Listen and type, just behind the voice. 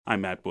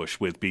I'm Matt Bush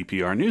with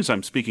BPR News.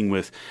 I'm speaking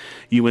with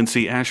UNC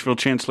Asheville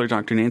Chancellor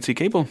Dr. Nancy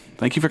Cable.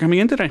 Thank you for coming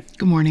in today.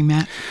 Good morning,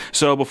 Matt.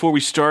 So before we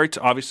start,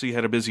 obviously you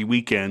had a busy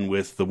weekend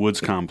with the Woods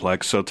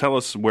Complex. So tell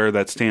us where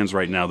that stands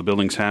right now. The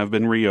buildings have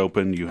been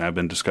reopened. You have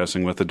been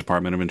discussing with the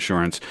Department of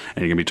Insurance,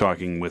 and you're going to be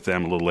talking with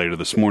them a little later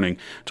this morning,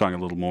 talking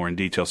a little more in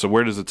detail. So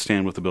where does it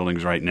stand with the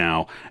buildings right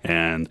now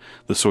and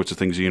the sorts of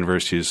things the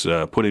university has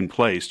put in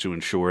place to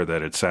ensure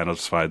that it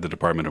satisfied the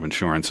Department of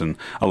Insurance and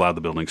allowed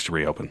the buildings to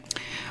reopen?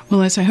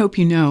 Well, as I hope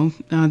you know,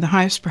 the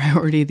highest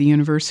priority of the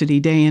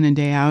university day in and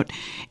day out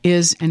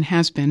is and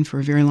has been for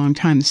a very long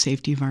time the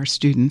safety of our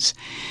students.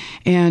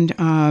 And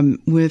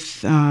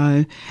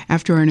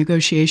after our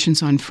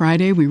negotiations on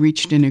Friday, we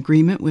reached an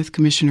agreement with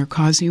Commissioner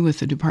Causey with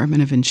the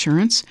Department of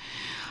Insurance.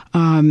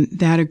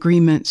 That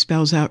agreement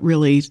spells out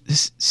really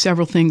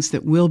several things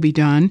that will be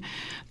done.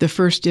 The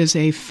first is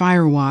a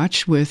fire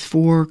watch with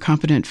 4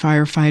 competent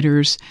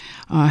firefighters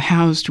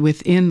housed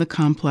within the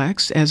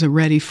complex as a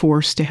ready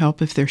force to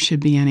help if there should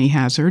be any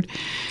hazard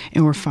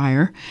or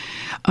fire.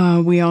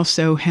 We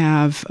also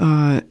have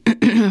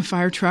a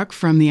fire truck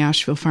from the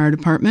Asheville Fire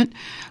Department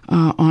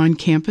on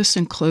campus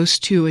and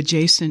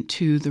adjacent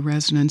to the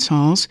residence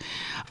halls.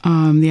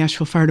 The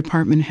Asheville Fire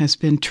Department has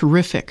been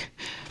terrific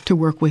to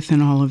work with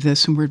in all of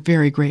this, and we're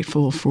very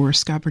grateful for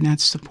Scott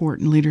Burnett's support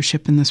and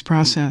leadership in this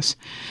process.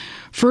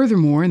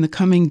 Furthermore, in the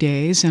coming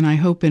days, and I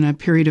hope in a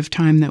period of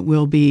time that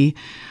will be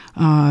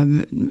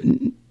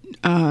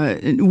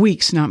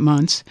weeks, not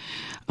months,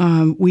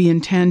 we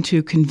intend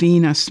to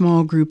convene a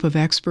small group of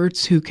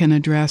experts who can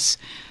address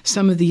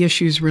some of the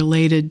issues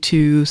related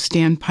to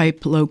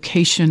standpipe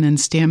location and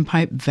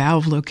standpipe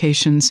valve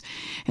locations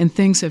and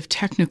things of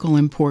technical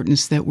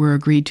importance that were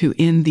agreed to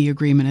in the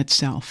agreement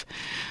itself.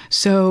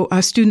 So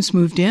students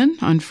moved in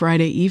on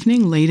Friday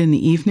evening, late in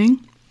the evening.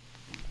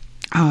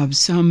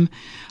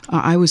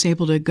 I was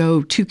able to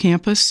go to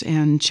campus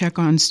and check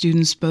on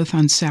students both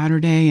on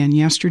Saturday and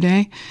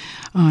yesterday.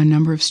 A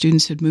number of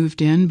students had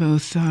moved in,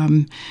 both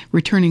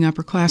returning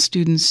upper class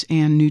students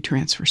and new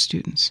transfer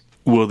students.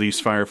 Will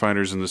these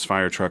firefighters in this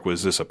fire truck,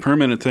 was this a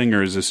permanent thing,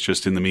 or is this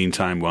just in the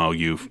meantime while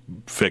you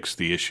fix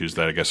the issues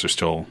that I guess are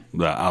still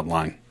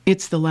outlying?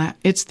 It's the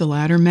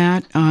latter,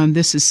 Matt.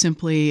 This is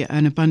simply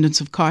an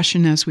abundance of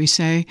caution, as we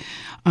say,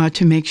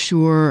 to make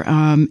sure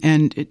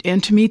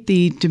and to meet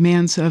the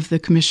demands of the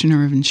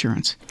Commissioner of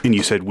Insurance. And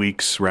you said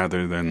weeks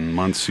rather than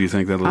months. Do you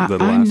think that'll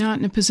last? I'm not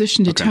in a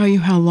position to tell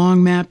you how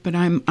long, Matt, but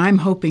I'm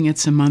hoping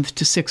it's a month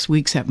to 6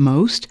 weeks at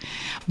most.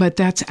 But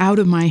that's out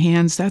of my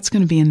hands. That's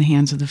going to be in the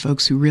hands of the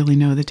folks who really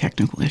know the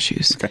technical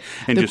issues. Okay.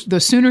 And the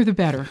sooner the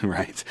better.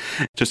 Right.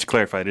 Just to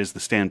clarify, it is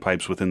the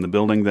standpipes within the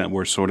building that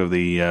were sort of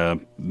the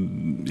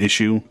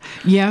issue?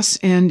 Yes,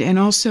 and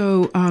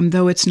also,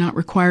 though it's not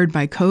required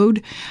by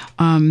code,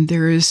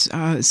 there is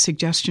a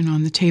suggestion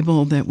on the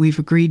table that we've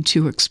agreed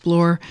to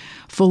explore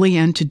fully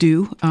and to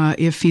do,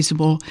 if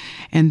feasible,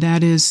 and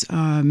that is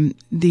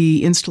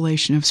the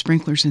installation of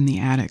sprinklers in the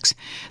attics.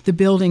 The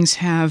buildings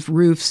have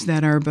roofs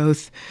that are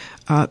both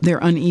they're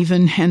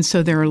uneven, and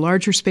so there are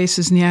larger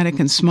spaces in the attic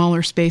and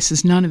smaller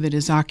spaces. None of it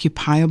is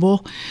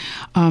occupiable.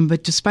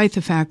 But despite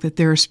the fact that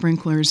there are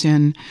sprinklers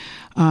in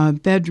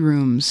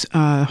bedrooms,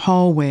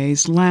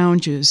 hallways,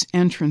 lounges,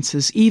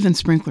 entrances, even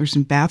sprinklers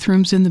in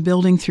bathrooms in the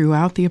building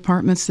throughout the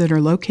apartments that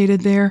are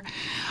located there,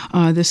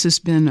 this has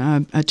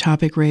been a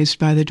topic raised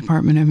by the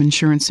Department of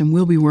Insurance, and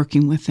we'll be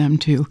working with them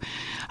to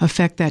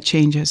affect that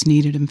change as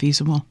needed and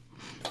feasible.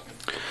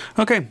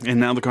 Okay, and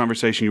now the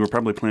conversation you were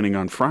probably planning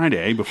on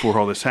Friday before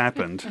all this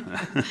happened.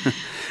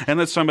 And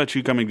let's talk about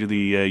you coming to the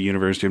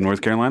University of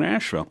North Carolina,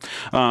 Asheville.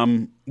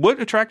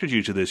 What attracted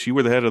you to this? You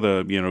were the head of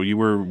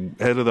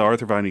the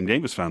Arthur Vining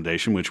Davis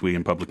Foundation, which we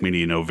in public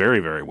media know very,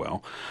 very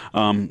well.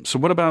 So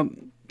what about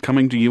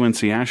coming to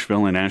UNC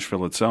Asheville and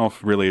Asheville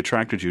itself really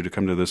attracted you to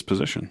come to this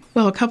position?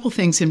 Well, a couple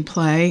things in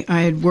play.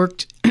 I had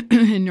worked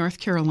in North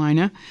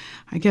Carolina,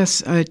 I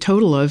guess a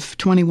total of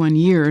 21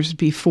 years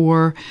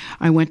before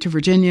I went to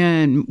Virginia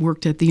and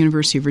worked at the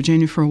University of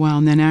Virginia for a while,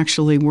 and then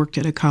actually worked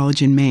at a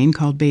college in Maine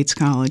called Bates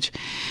College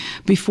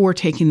before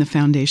taking the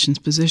foundation's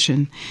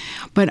position.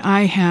 But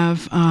I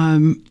have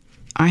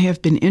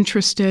been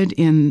interested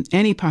in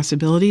any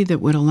possibility that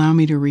would allow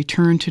me to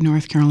return to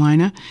North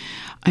Carolina.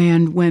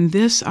 And when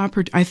this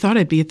I thought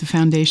I'd be at the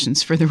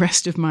foundations for the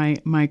rest of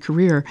my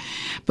career,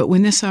 but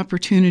when this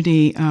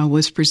opportunity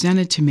was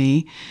presented to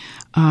me,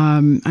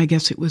 I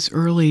guess it was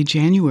early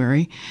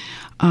January,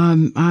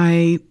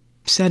 I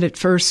said at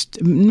first,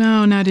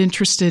 no, not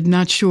interested,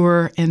 not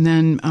sure. And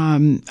then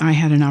I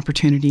had an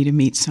opportunity to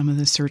meet some of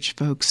the search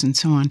folks and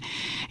so on.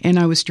 And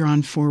I was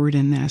drawn forward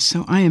in this.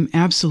 So I am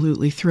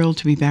absolutely thrilled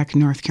to be back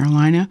in North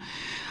Carolina.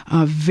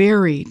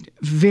 Very,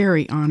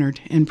 very honored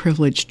and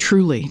privileged,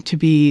 truly, to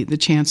be the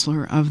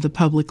chancellor of the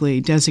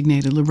publicly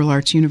designated liberal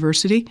arts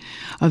university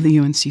of the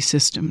UNC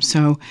system.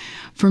 So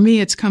for me,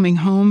 it's coming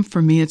home.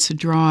 For me, it's a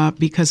draw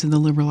because of the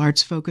liberal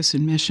arts focus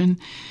and mission.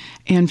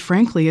 And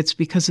frankly, it's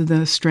because of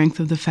the strength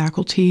of the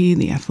faculty,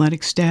 the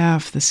athletic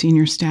staff, the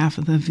senior staff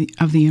of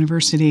the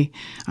university.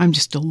 I'm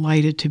just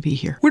delighted to be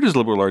here. Where does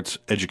liberal arts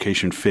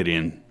education fit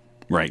in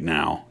right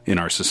now in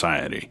our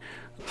society?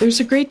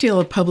 There's a great deal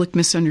of public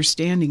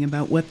misunderstanding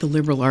about what the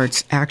liberal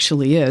arts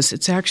actually is.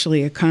 It's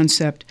actually a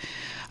concept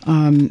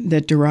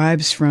that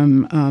derives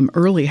from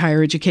early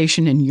higher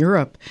education in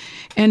Europe,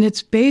 and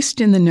it's based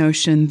in the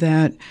notion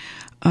that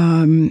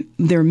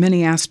there are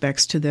many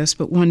aspects to this,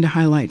 but one to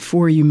highlight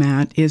for you,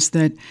 Matt, is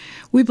that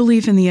we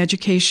believe in the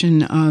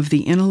education of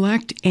the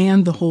intellect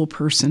and the whole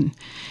person.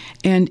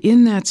 And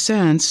in that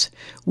sense,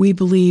 we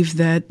believe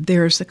that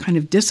there's a kind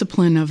of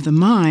discipline of the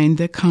mind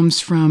that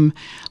comes from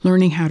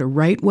learning how to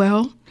write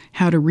well,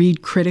 how to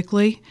read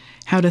critically,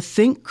 how to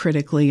think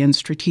critically and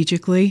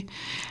strategically,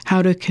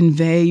 how to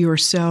convey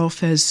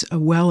yourself as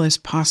well as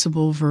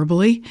possible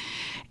verbally,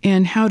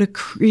 and how to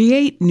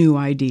create new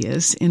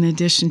ideas in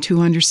addition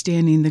to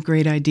understanding the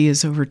great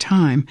ideas over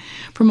time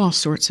from all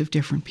sorts of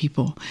different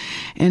people.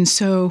 And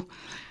so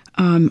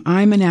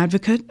I'm an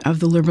advocate of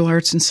the liberal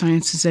arts and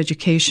sciences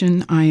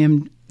education. I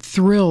am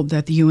thrilled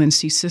that the UNC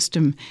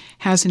system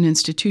has an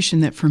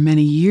institution that for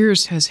many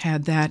years has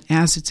had that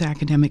as its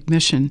academic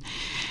mission.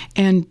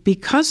 And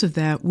because of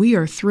that, we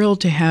are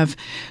thrilled to have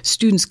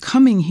students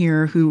coming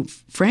here who,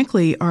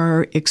 frankly,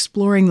 are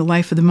exploring the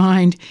life of the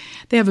mind.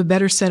 They have a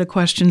better set of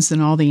questions than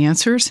all the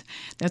answers.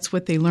 That's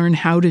what they learn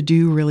how to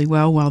do really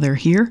well while they're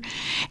here.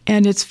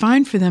 And it's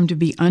fine for them to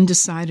be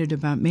undecided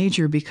about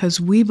major because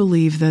we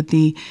believe that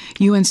the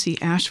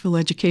UNC Asheville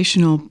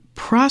educational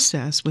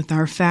process with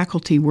our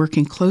faculty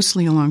working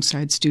closely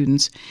alongside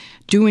students,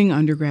 doing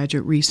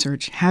undergraduate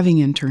research, having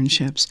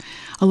internships,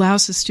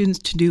 allows the students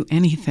to do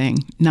anything,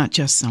 not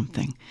just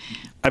something.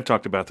 I've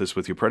talked about this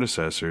with your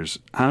predecessors.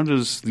 How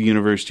does the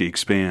university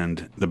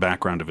expand the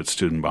background of its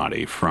student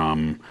body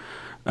from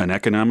an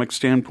economic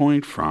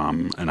standpoint,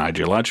 from an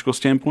ideological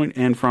standpoint,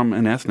 and from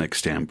an ethnic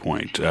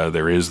standpoint?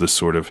 There is this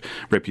sort of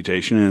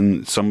reputation,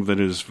 and some of it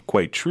is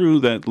quite true,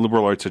 that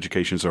liberal arts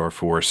educations are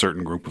for a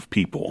certain group of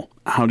people.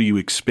 How do you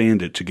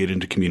expand it to get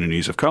into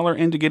communities of color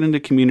and to get into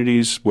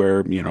communities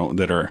where,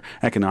 that are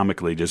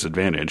economically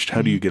disadvantaged?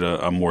 How do you get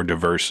a more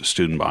diverse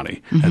student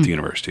body at the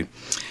university?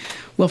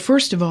 Well,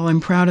 first of all, I'm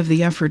proud of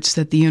the efforts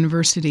that the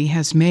university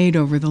has made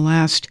over the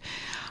last,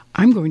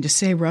 I'm going to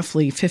say,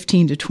 roughly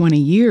 15 to 20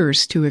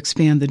 years to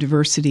expand the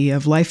diversity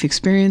of life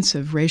experience,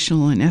 of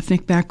racial and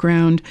ethnic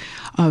background,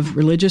 of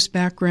religious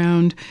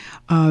background,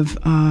 of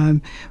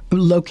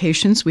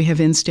locations. We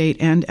have in-state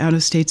and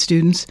out-of-state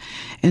students.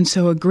 And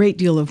so a great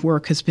deal of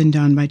work has been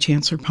done by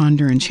Chancellor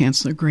Ponder and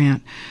Chancellor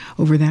Grant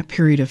over that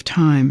period of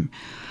time.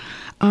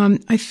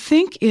 I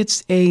think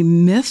it's a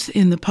myth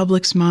in the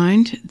public's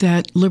mind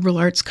that liberal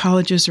arts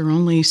colleges are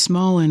only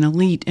small and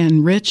elite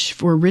and rich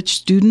for rich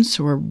students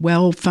or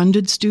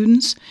well-funded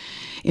students.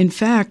 In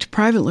fact,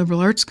 private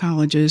liberal arts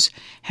colleges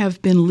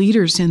have been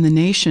leaders in the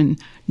nation,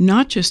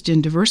 not just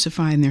in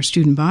diversifying their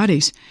student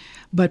bodies,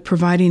 but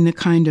providing the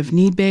kind of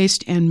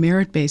need-based and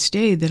merit-based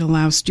aid that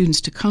allows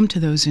students to come to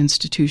those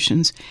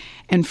institutions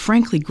and,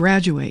 frankly,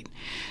 graduate.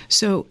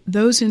 So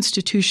those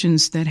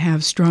institutions that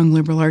have strong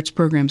liberal arts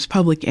programs,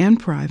 public and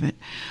private,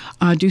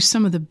 do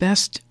some of the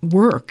best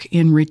work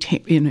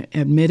in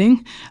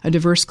admitting a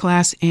diverse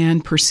class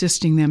and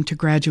persisting them to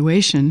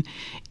graduation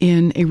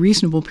in a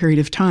reasonable period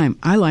of time.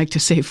 I like to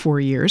say 4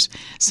 years.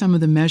 Some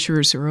of the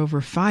measures are over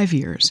 5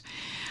 years.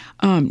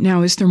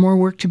 Now, is there more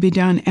work to be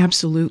done?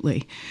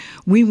 Absolutely.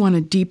 We want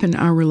to deepen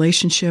our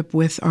relationship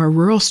with our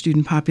rural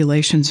student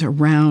populations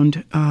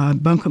around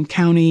Buncombe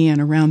County and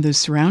around the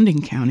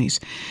surrounding counties.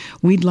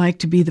 We'd like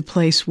to be the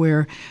place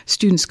where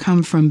students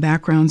come from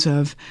backgrounds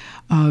of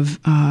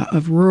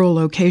rural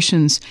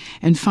locations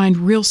and find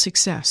real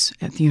success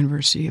at the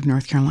University of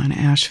North Carolina,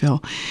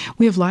 Asheville.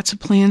 We have lots of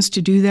plans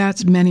to do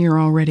that. Many are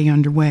already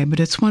underway, but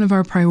it's one of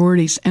our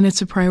priorities, and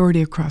it's a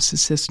priority across the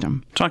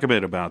system. Talk a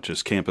bit about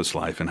just campus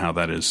life and how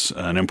that is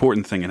an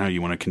important thing and how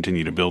you want to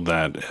continue to build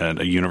that at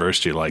a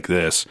university like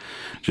this,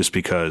 just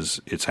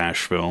because it's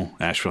Asheville.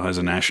 Asheville has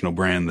a national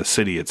brand, the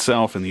city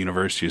itself, and the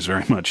university is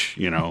very much,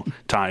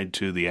 tied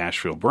to the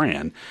Asheville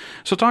brand.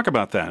 So talk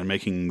about that and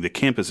making the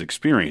campus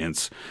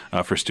experience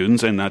for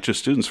students, and not just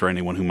students, for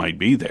anyone who might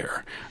be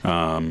there,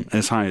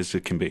 as high as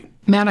it can be.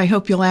 Matt, I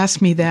hope you'll ask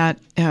me that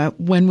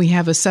when we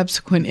have a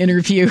subsequent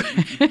interview.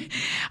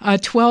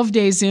 12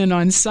 days in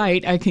on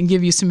site, I can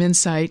give you some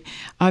insight.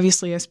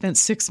 Obviously, I spent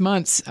 6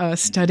 months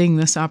studying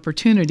this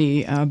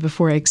opportunity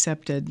before I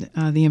accepted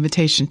the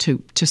invitation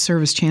to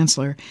serve as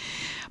chancellor.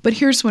 But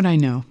here's what I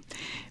know.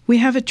 We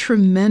have a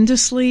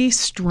tremendously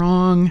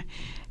strong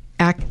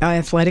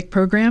athletic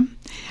program.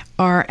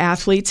 Our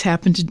athletes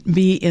happen to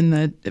be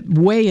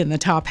way in the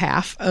top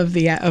half of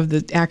the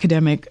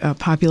academic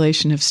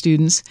population of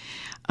students.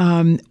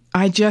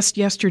 I just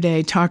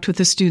yesterday talked with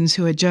the students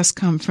who had just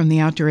come from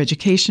the outdoor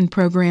education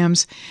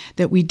programs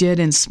that we did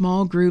in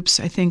small groups.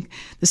 I think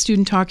the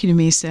student talking to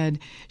me said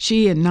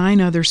she and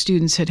 9 other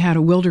students had had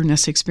a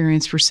wilderness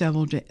experience for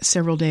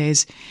several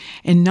days,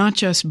 and not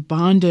just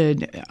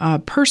bonded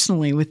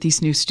personally with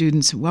these new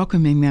students,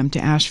 welcoming them to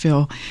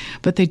Asheville,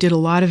 but they did a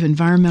lot of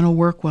environmental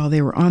work while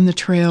they were on the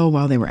trail,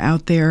 while they were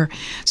out there.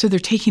 So they're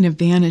taking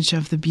advantage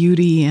of the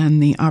beauty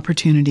and the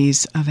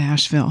opportunities of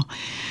Asheville.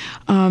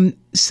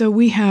 So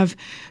we have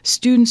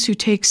students who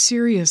take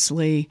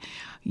seriously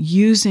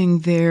using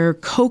their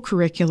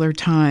co-curricular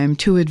time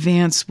to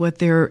advance what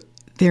their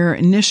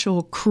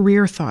initial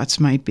career thoughts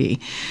might be.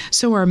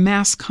 So our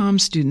mass comm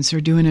students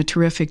are doing a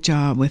terrific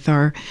job with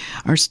our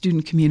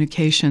student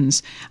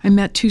communications. I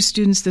met 2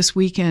 students this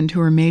weekend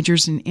who are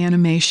majors in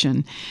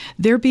animation.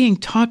 They're being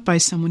taught by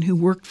someone who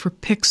worked for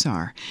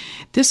Pixar.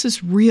 This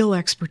is real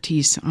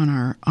expertise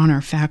on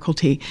our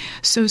faculty.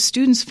 So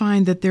students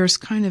find that there's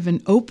kind of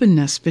an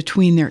openness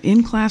between their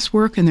in-class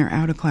work and their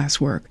out-of-class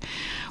work.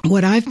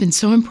 What I've been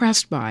so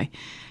impressed by,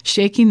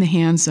 shaking the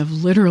hands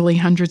of literally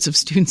hundreds of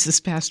students this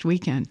past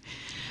weekend,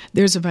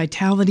 there's a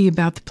vitality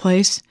about the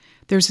place.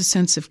 There's a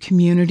sense of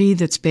community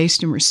that's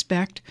based in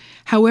respect,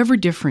 however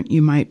different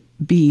you might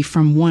be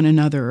from one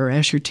another or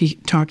as you're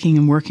talking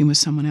and working with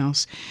someone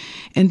else.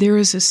 And there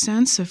is a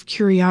sense of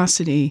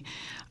curiosity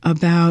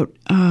about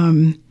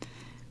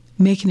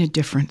making a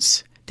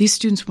difference. These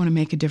students want to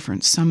make a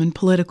difference, some in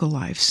political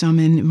life, some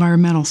in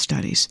environmental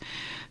studies,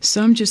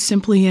 some just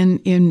simply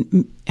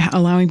in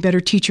allowing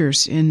better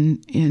teachers in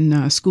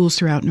schools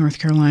throughout North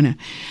Carolina.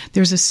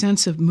 There's a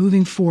sense of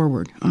moving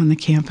forward on the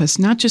campus,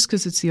 not just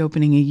because it's the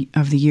opening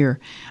of the year.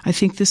 I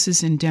think this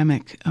is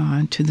endemic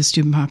to the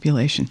student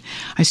population.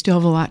 I still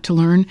have a lot to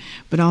learn,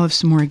 but I'll have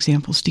some more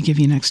examples to give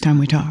you next time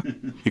we talk.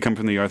 You come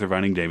from the Arthur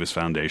Vining Davis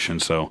Foundation,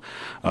 so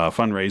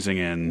fundraising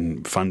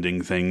and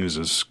funding things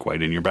is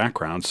quite in your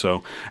background.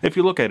 So if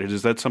you look at it,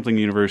 is that something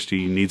the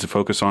university needs to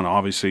focus on?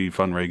 Obviously,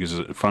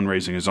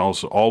 fundraising is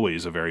also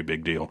always a very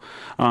big deal.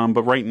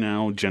 But right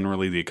now,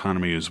 generally, the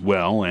economy is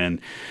well.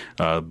 And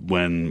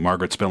when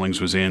Margaret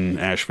Spillings was in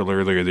Asheville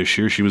earlier this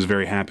year, she was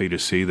very happy to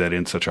see that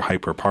in such a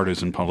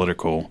hyper-partisan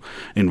political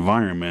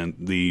environment,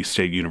 the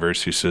state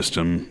university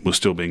system was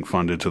still being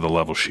funded to the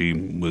level she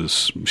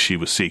was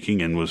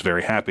seeking, and was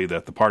very happy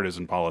that the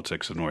partisan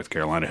politics of North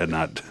Carolina had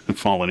not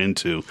fallen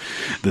into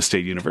the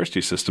state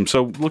university system.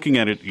 So looking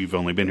at it, you've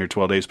only been here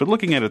 12 days, but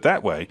looking at it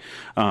that way,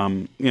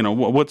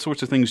 what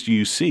sorts of things do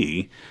you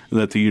see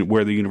that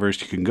where the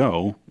university can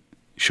go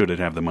should it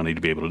have the money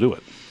to be able to do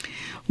it?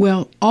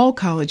 Well, all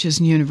colleges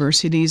and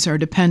universities are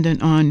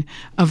dependent on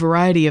a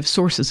variety of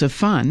sources of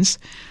funds.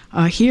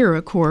 Here,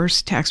 of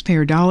course,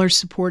 taxpayer dollars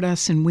support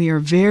us, and we are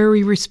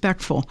very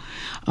respectful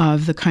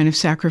of the kind of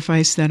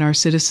sacrifice that our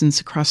citizens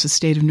across the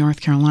state of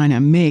North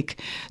Carolina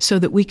make so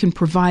that we can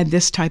provide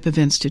this type of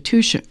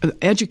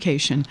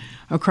education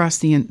across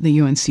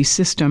the UNC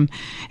system,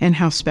 and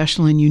how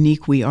special and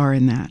unique we are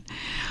in that.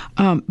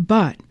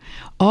 But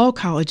all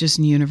colleges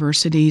and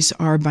universities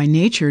are by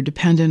nature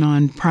dependent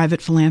on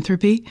private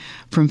philanthropy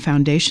from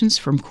foundations,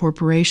 from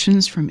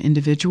corporations, from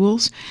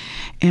individuals.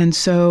 And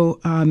so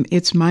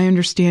it's my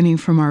understanding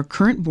from our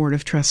current Board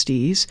of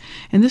Trustees,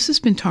 and this has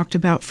been talked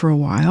about for a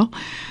while,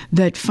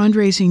 that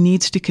fundraising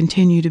needs to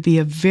continue to be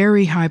a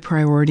very high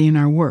priority in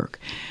our work.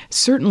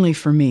 Certainly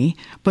for me,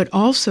 but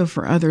also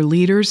for other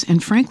leaders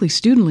and, frankly,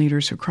 student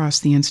leaders across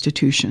the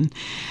institution.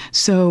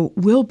 So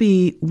we'll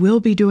be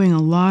doing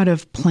a lot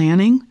of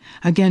planning,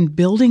 again,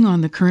 building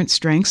on the current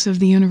strengths of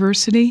the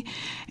university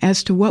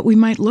as to what we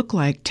might look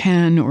like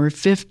 10 or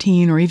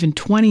 15 or even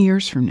 20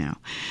 years from now.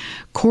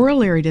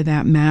 Corollary to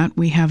that, Matt,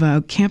 we have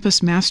a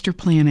campus master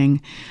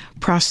planning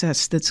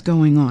process that's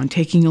going on,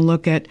 taking a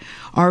look at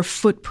our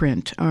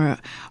footprint,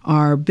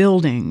 our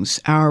buildings,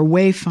 our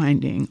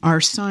wayfinding, our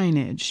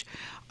signage,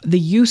 the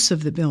use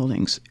of the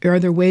buildings. Are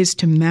there ways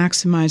to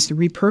maximize the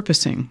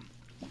repurposing?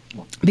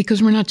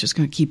 Because we're not just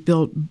going to keep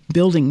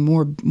building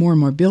more and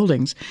more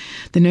buildings.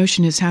 The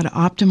notion is how to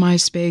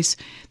optimize space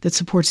that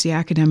supports the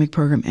academic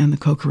program and the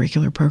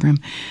co-curricular program.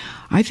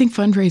 I think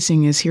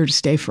fundraising is here to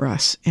stay for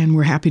us, and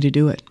we're happy to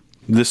do it.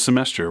 This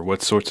semester,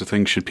 what sorts of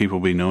things should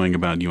people be knowing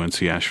about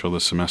UNC Asheville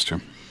this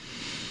semester?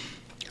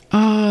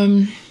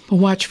 We'll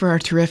watch for our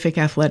terrific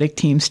athletic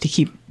teams to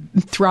keep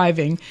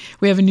thriving.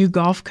 We have a new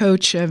golf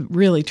coach, a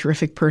really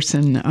terrific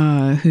person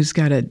who's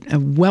got a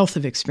wealth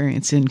of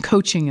experience in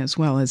coaching as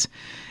well as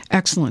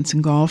excellence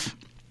in golf.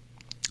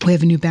 We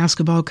have a new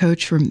basketball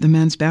coach from the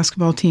men's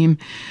basketball team.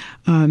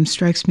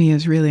 Strikes me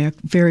as really a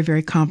very,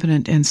 very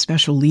competent and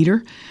special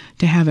leader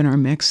to have in our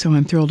mix, so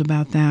I'm thrilled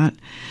about that.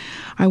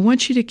 I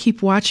want you to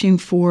keep watching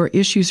for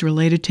issues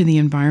related to the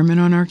environment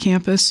on our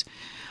campus.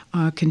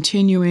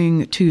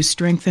 continuing to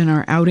strengthen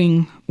our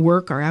outing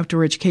work, our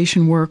outdoor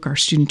education work, our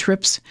student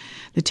trips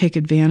that take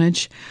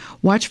advantage.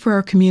 Watch for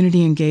our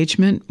community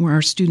engagement, where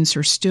our students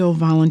are still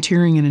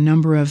volunteering in a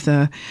number of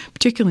the,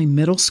 particularly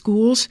middle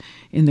schools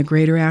in the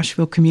greater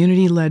Asheville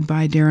community, led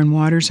by Darren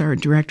Waters, our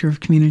Director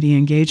of Community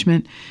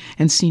Engagement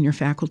and senior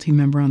faculty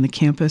member on the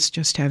campus,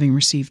 just having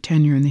received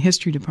tenure in the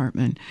history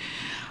department.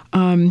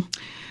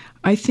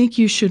 I think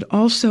you should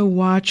also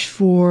watch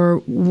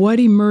for what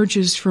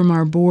emerges from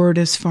our board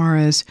as far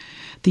as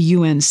the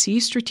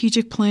UNC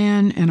strategic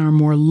plan and our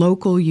more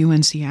local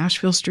UNC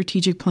Asheville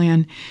strategic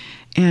plan.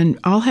 And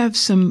I'll have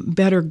some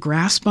better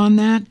grasp on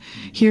that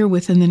here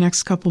within the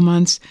next couple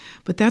months.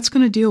 But that's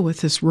going to deal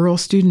with this rural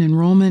student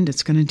enrollment.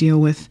 It's going to deal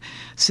with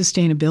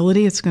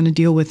sustainability. It's going to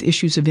deal with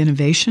issues of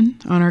innovation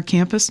on our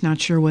campus.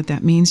 Not sure what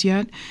that means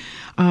yet.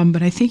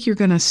 But I think you're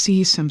going to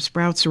see some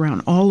sprouts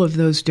around all of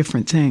those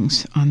different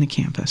things on the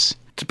campus.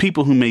 To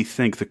people who may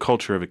think the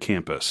culture of a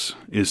campus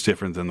is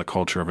different than the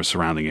culture of a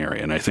surrounding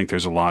area, and I think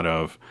there's a lot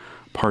of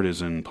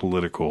partisan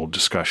political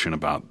discussion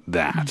about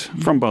that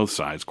from both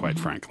sides, quite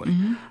frankly.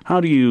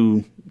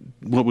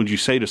 What would you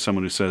say to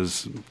someone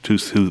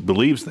who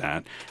believes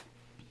that?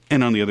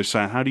 And on the other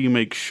side, how do you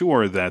make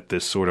sure that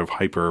this sort of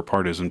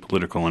hyper-partisan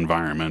political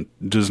environment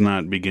does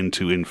not begin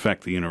to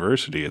infect the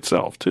university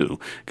itself, too?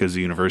 Because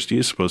the university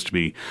is supposed to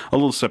be a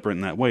little separate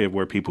in that way of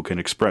where people can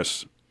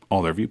express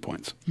all their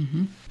viewpoints.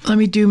 Mm-hmm. Let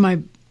me do my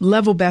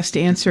level best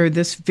to answer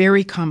this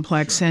very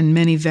complex and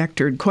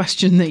many-vectored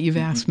question that you've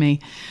asked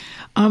me.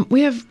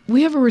 We have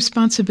a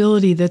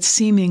responsibility that's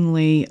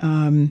seemingly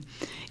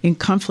in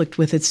conflict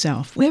with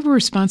itself. We have a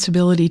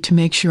responsibility to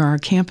make sure our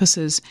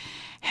campuses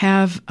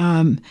have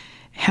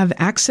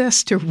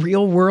access to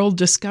real-world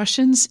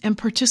discussions and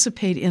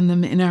participate in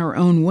them in our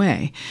own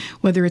way,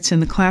 whether it's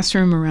in the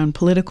classroom around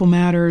political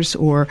matters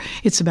or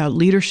it's about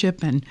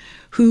leadership and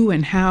who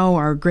and how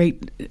are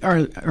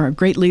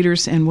great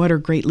leaders and what are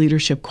great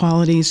leadership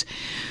qualities.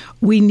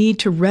 We need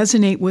to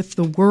resonate with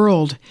the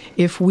world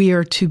if we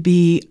are to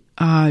be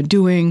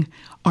doing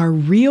our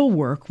real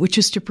work, which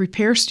is to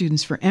prepare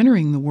students for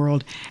entering the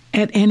world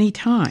at any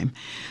time.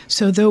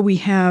 So though we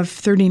have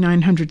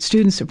 3,900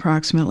 students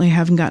approximately,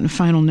 haven't gotten a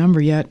final number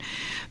yet,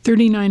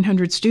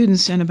 3,900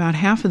 students, and about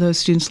half of those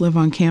students live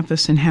on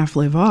campus and half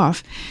live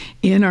off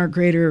in our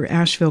greater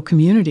Asheville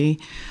community,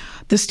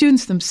 the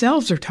students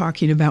themselves are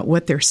talking about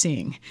what they're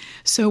seeing.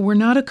 So we're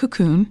not a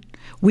cocoon.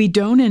 We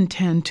don't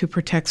intend to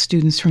protect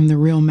students from the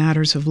real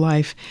matters of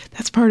life.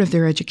 That's part of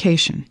their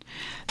education.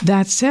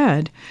 That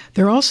said,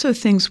 there are also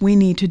things we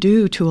need to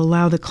do to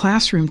allow the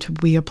classroom to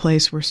be a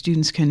place where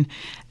students can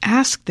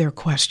ask their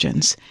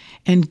questions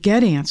and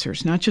get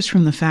answers, not just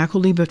from the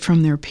faculty, but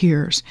from their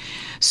peers.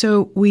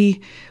 So we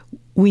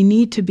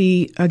need to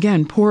be,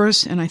 again,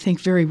 porous and I think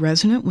very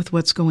resonant with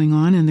what's going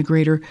on in the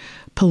greater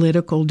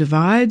political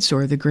divides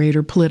or the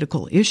greater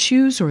political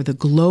issues or the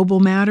global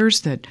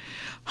matters that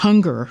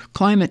hunger,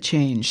 climate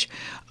change,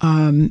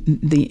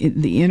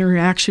 the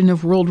interaction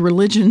of world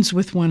religions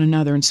with one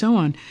another, and so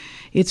on.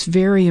 It's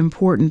very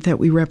important that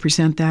we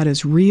represent that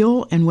as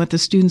real and what the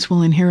students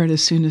will inherit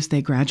as soon as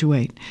they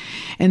graduate.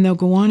 And they'll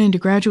go on into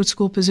graduate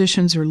school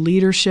positions or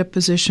leadership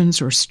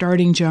positions or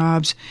starting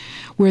jobs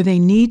where they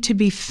need to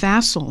be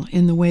facile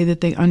in the way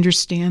that they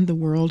understand the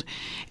world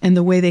and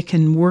the way they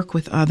can work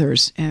with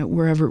others,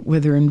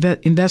 whether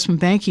investment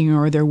banking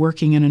or they're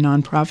working in a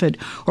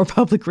nonprofit or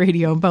public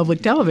radio and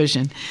public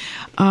television.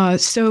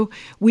 So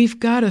we've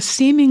got a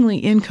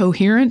seemingly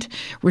incoherent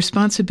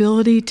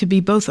responsibility to be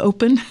both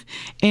open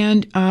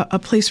and a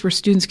place where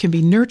students can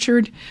be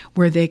nurtured,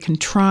 where they can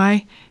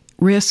try,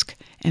 risk,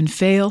 and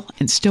fail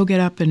and still get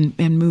up and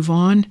move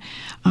on.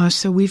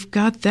 So we've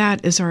got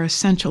that as our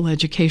essential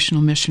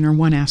educational mission, or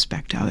one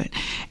aspect of it.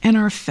 And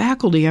our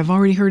faculty, I've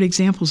already heard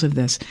examples of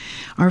this.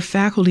 Our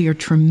faculty are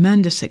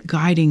tremendous at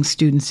guiding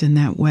students in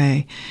that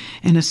way,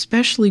 and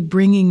especially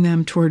bringing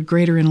them toward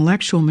greater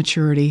intellectual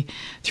maturity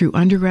through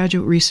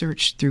undergraduate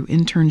research, through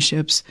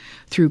internships,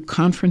 through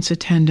conference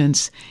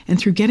attendance, and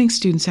through getting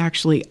students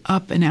actually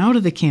up and out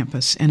of the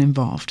campus and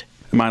involved.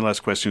 My last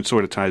question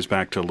sort of ties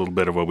back to a little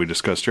bit of what we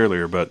discussed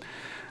earlier, but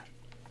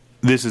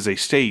this is a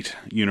state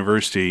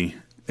university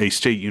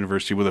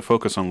with a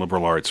focus on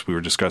liberal arts. We were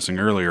discussing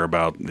earlier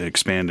about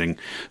expanding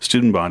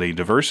student body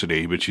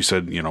diversity, but you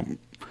said,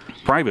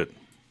 private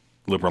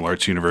liberal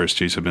arts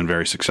universities have been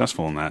very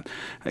successful in that.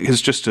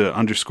 It's just to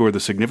underscore the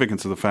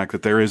significance of the fact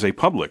that there is a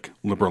public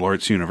liberal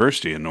arts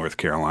university in North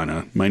Carolina.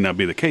 It might not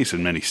be the case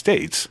in many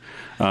states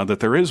that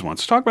there is one.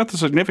 So talk about the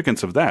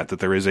significance of that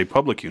there is a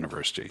public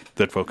university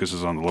that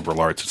focuses on the liberal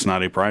arts. It's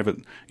not a private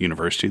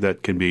university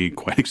that can be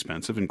quite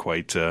expensive and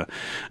quite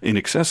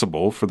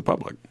inaccessible for the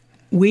public.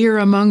 we are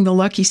among the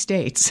lucky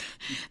states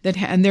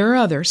and there are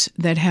others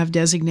that have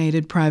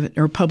designated private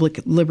or public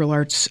liberal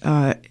arts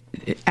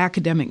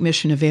academic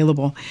mission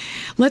available.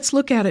 Let's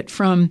look at it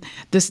from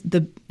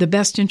the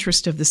best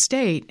interest of the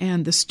state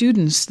and the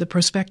students, the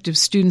prospective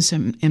students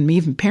and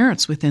even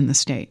parents within the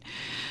state.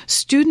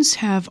 Students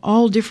have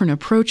all different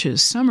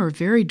approaches. Some are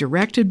very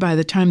directed by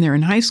the time they're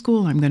in high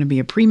school. I'm going to be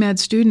a pre-med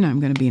student. I'm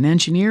going to be an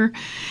engineer.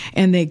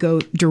 And they go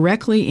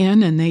directly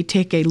in and they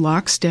take a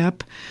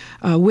lockstep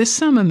with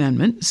some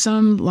amendment,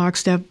 some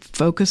lockstep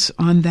focus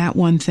on that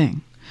one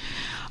thing.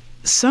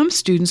 Some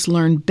students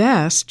learn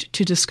best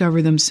to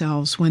discover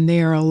themselves when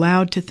they are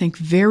allowed to think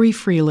very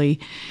freely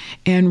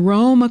and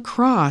roam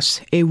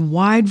across a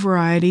wide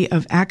variety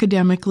of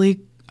academically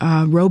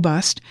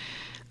robust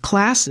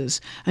classes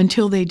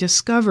until they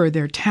discover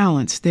their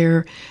talents,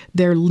 their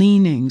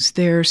leanings,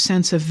 their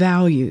sense of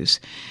values.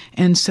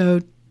 And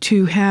so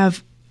to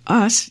have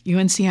us,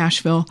 UNC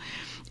Asheville,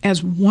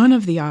 as one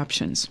of the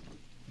options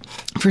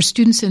for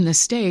students in the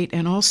state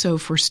and also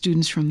for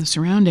students from the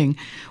surrounding,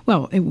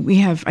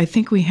 I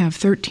think we have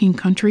 13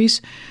 countries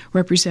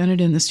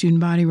represented in the student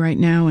body right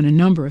now in a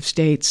number of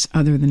states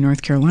other than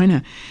North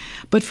Carolina.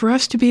 But for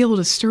us to be able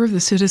to serve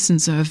the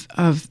citizens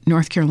of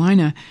North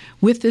Carolina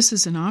with this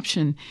as an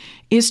option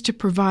is to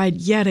provide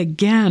yet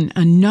again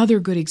another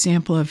good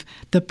example of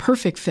the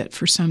perfect fit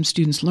for some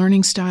students'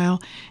 learning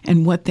style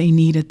and what they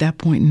need at that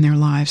point in their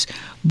lives,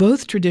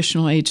 both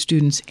traditional age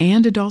students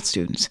and adult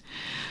students.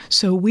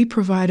 So we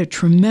provide a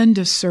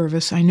tremendous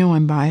service. I know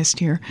I'm biased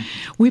here.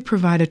 We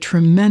provide a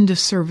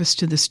tremendous service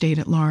to the state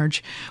at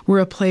large. We're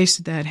a place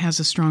that has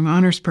a strong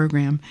honors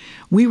program.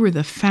 We were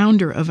the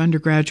founder of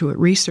undergraduate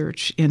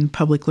research in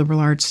public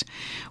liberal arts.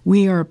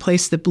 We are a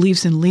place that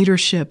believes in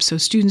leadership. So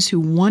students who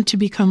want to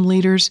become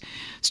leaders,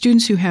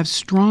 students who have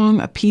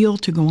strong appeal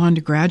to go on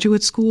to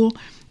graduate school,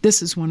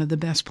 this is one of the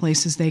best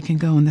places they can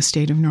go in the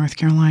state of North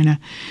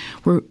Carolina.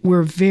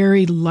 We're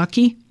very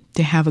lucky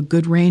to have a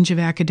good range of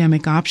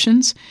academic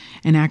options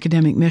and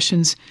academic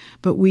missions,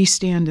 but we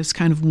stand as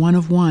kind of one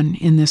of one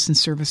in this in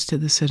service to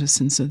the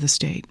citizens of the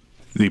state.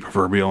 The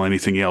proverbial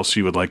anything else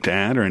you would like to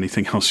add or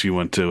anything else you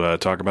want to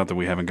talk about that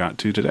we haven't got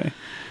to today?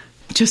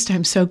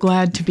 I'm so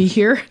glad to be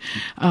here,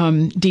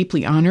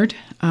 deeply honored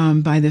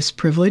by this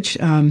privilege.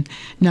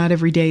 Not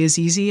every day is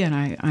easy,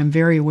 and I'm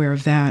very aware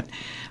of that.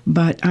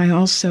 But I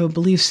also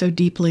believe so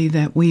deeply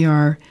that we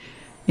are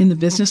in the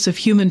business of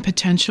human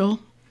potential,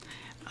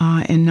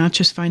 and not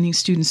just finding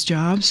students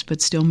jobs,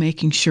 but still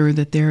making sure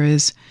that there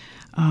is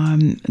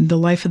the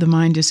life of the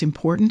mind is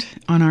important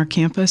on our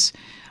campus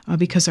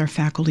because our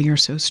faculty are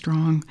so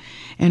strong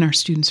and our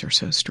students are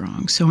so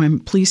strong. So I'm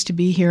pleased to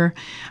be here.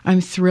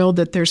 I'm thrilled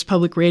that there's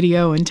public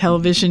radio and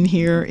television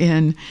here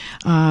in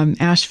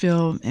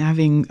Asheville,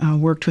 having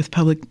worked with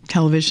public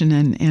television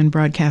and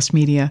broadcast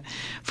media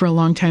for a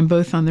long time,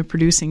 both on the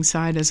producing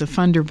side as a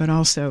funder, but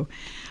also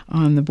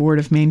on the board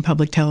of Maine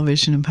Public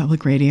Television and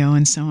Public Radio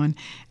and so on.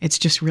 It's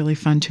just really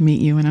fun to meet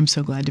you, and I'm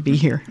so glad to be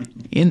here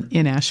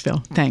in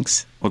Asheville.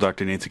 Thanks. Well,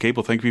 Dr. Nancy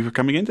Capel, thank you for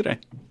coming in today.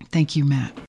 Thank you, Matt.